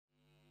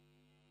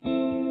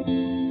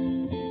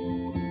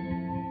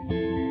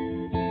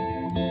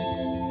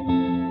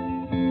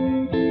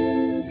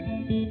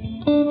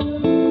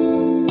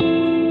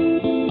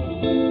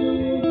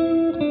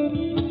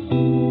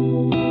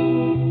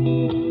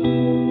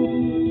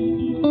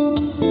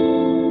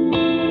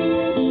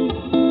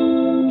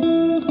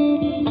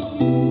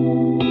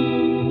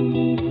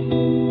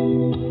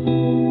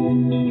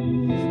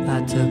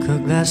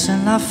glass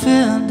and I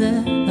filled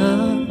it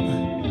up.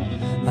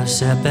 I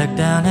sat back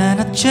down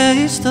and I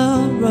chased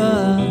the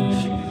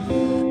rush.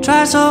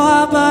 Tried so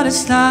hard but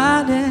it's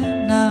not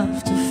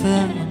enough to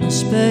fill the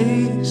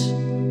space.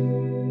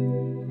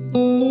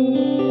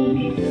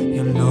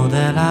 You know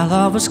that I'll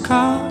always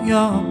call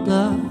your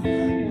bluff.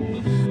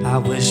 I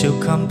wish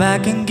you'd come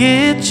back and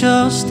get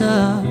your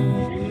stuff.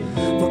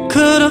 What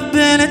could have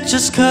been, it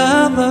just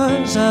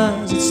covers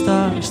as it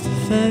starts to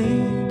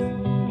fade.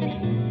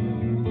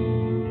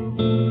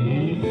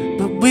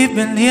 But we've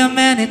been here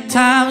many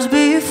times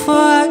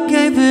before. I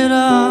gave it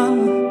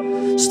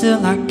all,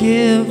 still I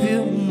give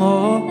you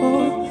more.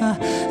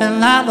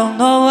 And I don't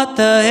know what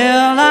the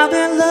hell I've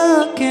been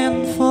looking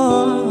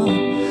for,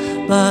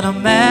 but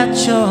I'm at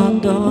your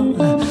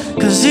door.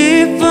 Cause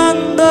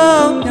even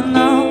though you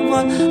know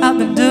what, I've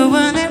been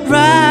doing it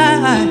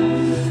right.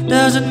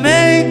 Does it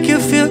make you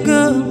feel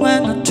good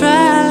when I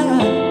try?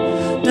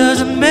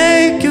 Does it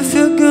make you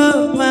feel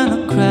good when I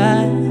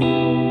cry?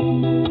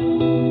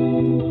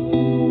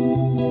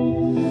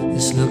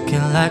 It's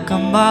looking like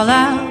I'm all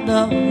out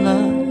of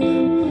luck.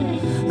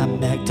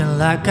 I'm acting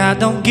like I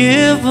don't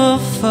give a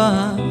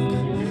fuck.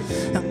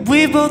 And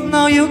we both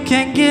know you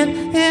can't get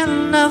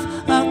enough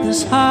of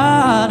this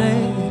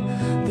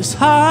heartache, this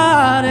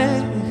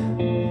heartache.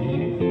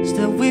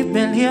 Still we've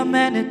been here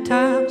many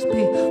times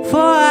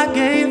before. I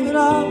gave it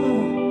all,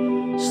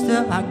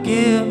 still I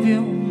give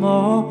you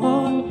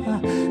more.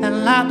 And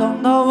I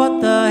don't know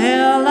what the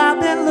hell I've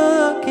been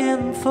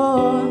looking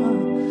for,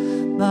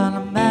 but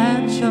I'm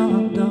at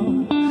your door.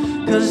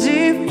 Cause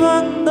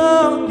even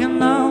though you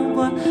know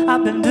what,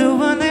 I've been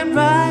doing it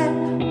right.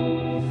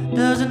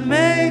 Does it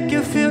make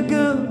you feel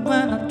good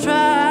when I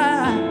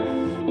try?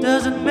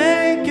 Does it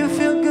make you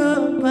feel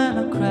good when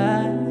I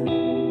cry?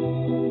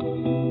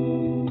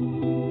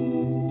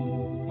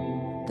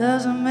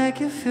 Does it make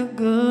you feel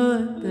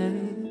good,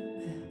 baby?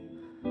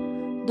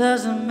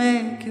 Does it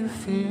make you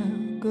feel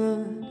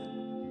good?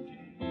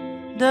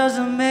 Does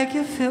it make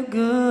you feel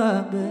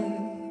good, baby?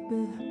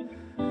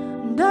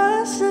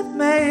 Does it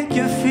make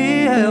you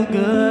feel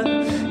good?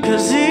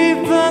 Cause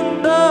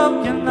even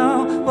though you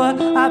know what,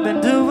 I've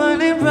been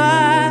doing it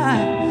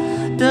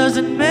right. Does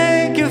it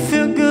make you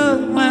feel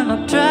good when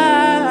I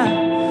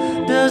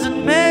try? Does it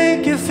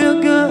make you feel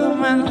good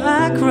when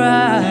I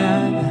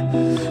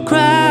cry?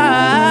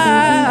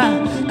 Cry.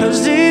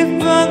 Cause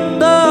even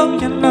though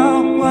you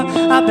know what,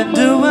 I've been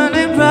doing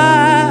it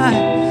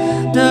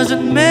right. Does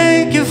it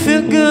make you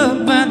feel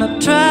good when I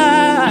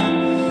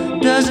try?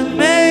 Does it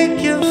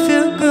make you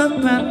feel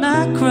good when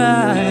I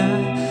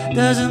cry?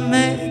 Does it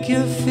make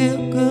you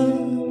feel